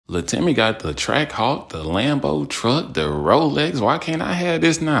Lil Timmy got the Trackhawk, the Lambo truck, the Rolex. Why can't I have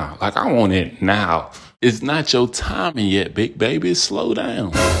this now? Like, I want it now. It's not your timing yet, big baby. Slow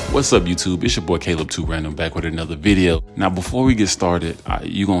down. What's up, YouTube? It's your boy Caleb2Random back with another video. Now, before we get started,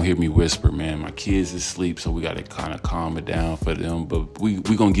 you gonna hear me whisper, man. My kids is asleep, so we gotta kind of calm it down for them. But we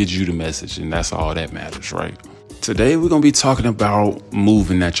gonna get you the message, and that's all that matters, right? Today, we're going to be talking about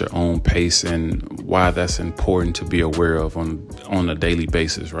moving at your own pace and why that's important to be aware of on a daily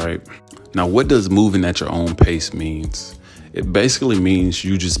basis, right? Now, what does moving at your own pace means? It basically means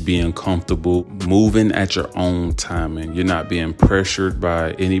you just being comfortable moving at your own timing. You're not being pressured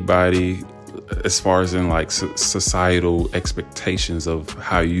by anybody as far as in like societal expectations of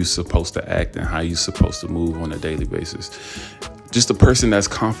how you're supposed to act and how you're supposed to move on a daily basis. Just a person that's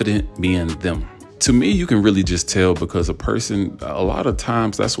confident being them. To me, you can really just tell because a lot of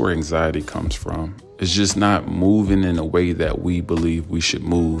times that's where anxiety comes from. It's just not moving in a way that we believe we should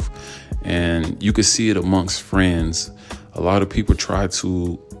move. And you can see it amongst friends. A lot of people try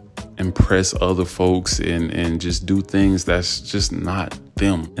to impress other folks and just do things that's just not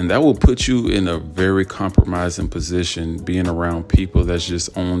them. And that will put you in a very compromising position being around people that's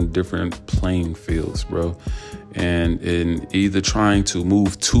just on different playing fields, bro. And in either trying to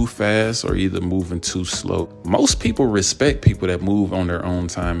move too fast or either moving too slow. Most people respect people that move on their own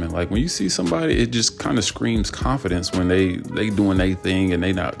time. And like when you see somebody, it just kind of screams confidence when they doing their thing and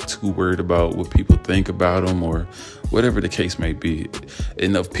they not too worried about what people think about them or whatever the case may be.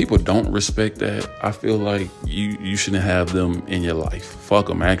 And if people don't respect that, I feel like you shouldn't have them in your life. Fuck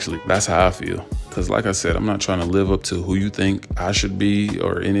them, actually. That's how I feel. Because like I said, I'm not trying to live up to who you think I should be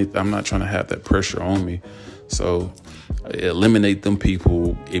or anything. I'm not trying to have that pressure on me. So eliminate them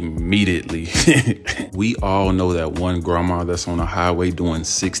people immediately. We all know that one grandma that's on the highway doing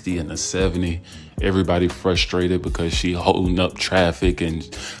 60 and a 70. Everybody frustrated because she holding up traffic and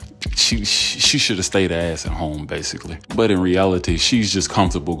she should have stayed her ass at home, basically. But in reality, she's just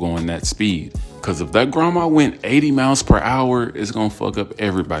comfortable going that speed. Because if that grandma went 80 miles per hour, it's going to fuck up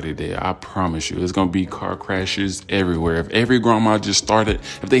everybody there. I promise you. There's going to be car crashes everywhere. If every grandma just started,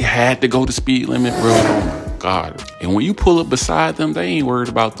 if they had to go the speed limit, bro, oh my God. And when you pull up beside them, they ain't worried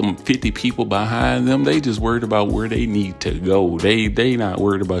about them 50 people behind them. They just worried about where they need to go. They not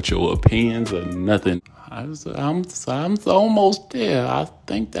worried about your opinions or nothing. I'm almost there. I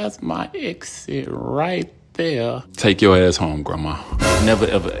think that's my exit right there. Take your ass home, grandma. Never,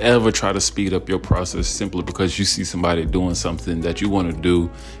 ever, ever try to speed up your process simply because you see somebody doing something that you want to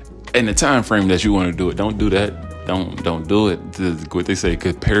do in the time frame that you want to do it. Don't do that. Don't do it. What they say,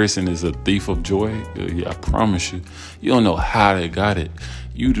 comparison is a thief of joy. Yeah, I promise you. You don't know how they got it.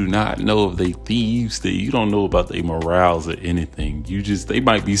 You do not know if they thieves. You don't know about their morals or anything. They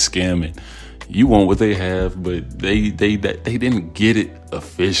might be scamming. You want what they have, but they didn't get it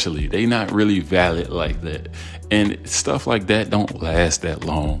officially. They not really valid like that. And stuff like that don't last that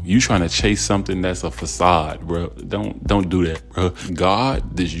long. You trying to chase something that's a facade, bro. Don't do that, bro.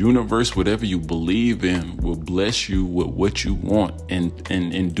 God, this universe, whatever you believe in, will bless you with what you want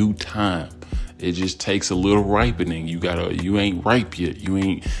in due time. It just takes a little ripening. You ain't ripe yet.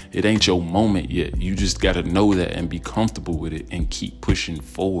 It ain't your moment yet. You just gotta know that and be comfortable with it and keep pushing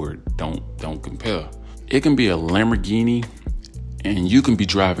forward. Don't compare. It can be a Lamborghini and you can be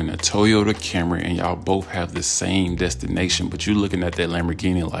driving a Toyota Camry and y'all both have the same destination, but you're looking at that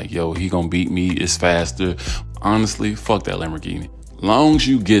Lamborghini like, yo, he gonna beat me, it's faster. Honestly, fuck that Lamborghini. Long as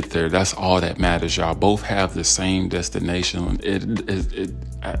you get there, that's all that matters. Y'all both have the same destination.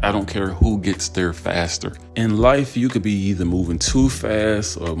 I don't care who gets there faster. In life, you could be either moving too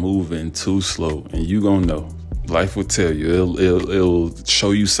fast or moving too slow, and you gonna know. Life will tell you. It'll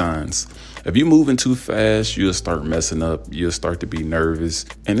show you signs. If you're moving too fast, you'll start messing up. You'll start to be nervous.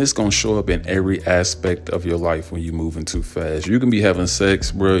 And it's going to show up in every aspect of your life when you're moving too fast. You can be having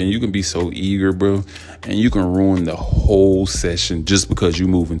sex, bro, and you can be so eager, bro. And you can ruin the whole session just because you're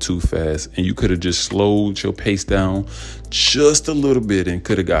moving too fast. And you could have just slowed your pace down just a little bit and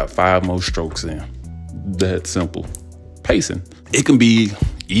could have got 5 more strokes in. That simple. Pacing. It can be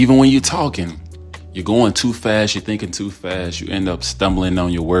even when you're talking. You're going too fast, you're thinking too fast, you end up stumbling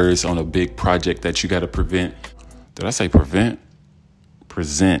on your words on a big project that you got to prevent. Did I say prevent?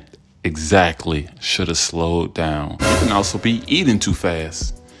 Present. Exactly. Should have slowed down. You can also be eating too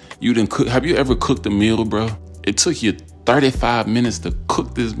fast. You didn't cook. Have you ever cooked a meal, bro? It took you 35 minutes to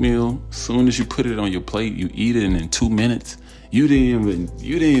cook this meal. As soon as you put it on your plate, you eat it in 2 minutes. You didn't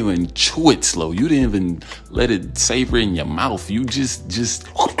even chew it slow. You didn't even let it savor in your mouth. You just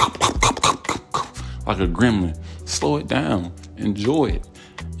like a gremlin. Slow it down. Enjoy it.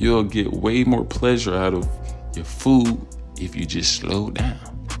 You'll get way more pleasure out of your food if you just slow down.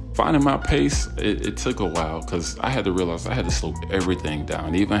 Finding my pace, it took a while because I had to realize I had to slow everything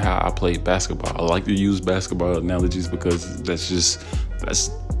down. Even how I played basketball. I like to use basketball analogies because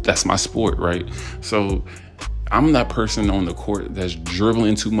that's my sport, right? So I'm that person on the court that's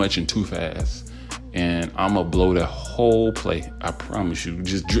dribbling too much and too fast. And I'm gonna blow that whole play. I promise you.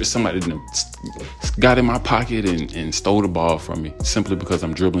 Just somebody got in my pocket and stole the ball from me simply because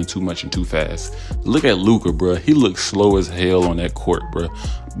I'm dribbling too much and too fast. Look at Luka, bro. He looks slow as hell on that court, bro.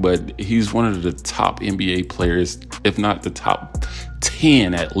 But he's one of the top NBA players, if not the top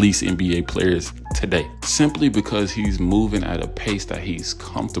 10 at least NBA players today, simply because he's moving at a pace that he's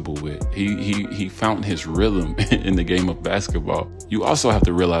comfortable with. He found his rhythm in the game of basketball. You also have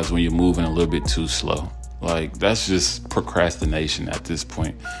to realize when you're moving a little bit too slow. Like, that's just procrastination at this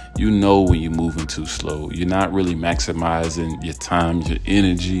point. You know when you're moving too slow. You're not really maximizing your time, your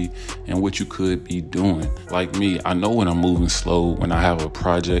energy, and what you could be doing. Like me, I know when I'm moving slow, when I have a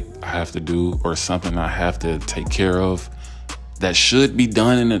project I have to do or something I have to take care of that should be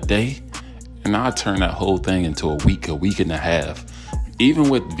done in a day, and I turn that whole thing into a week and a half.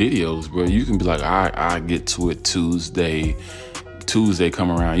 Even with videos, bro, you can be like, I get to it Tuesday come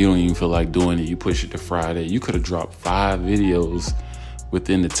around, you don't even feel like doing it, you push it to Friday. You could have dropped 5 videos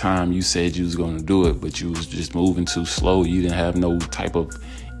within the time you said you was going to do it, but you was just moving too slow. You didn't have no type of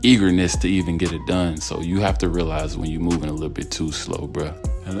eagerness to even get it done. So you have to realize when you're moving a little bit too slow, bro.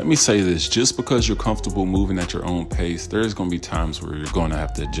 And let me say this, just because you're comfortable moving at your own pace, there's going to be times where you're going to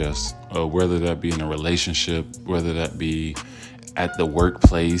have to adjust, whether that be in a relationship, whether that be at the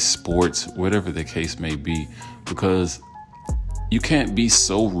workplace, sports, whatever the case may be, because you can't be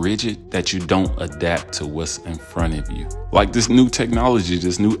so rigid that you don't adapt to what's in front of you. Like this new technology,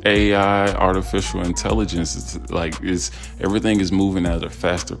 this new AI, artificial intelligence, everything is moving at a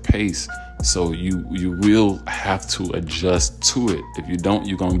faster pace. So you will have to adjust to it. If you don't,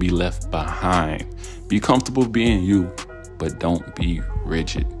 you're going to be left behind. Be comfortable being you, but don't be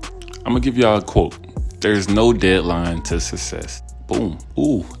rigid. I'm going to give y'all a quote. There's no deadline to success. Boom.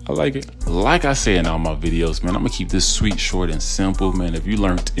 Ooh, I like it. Like I say in all my videos, man, I'm gonna keep this sweet, short, and simple, man. If you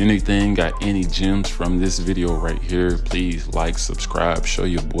learned anything, got any gems from this video right here, please like, subscribe, show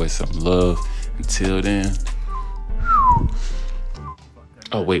your boy some love. Until then.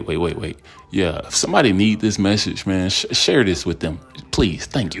 Oh, wait. Yeah, if somebody need this message, man, share this with them. Please,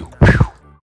 thank you.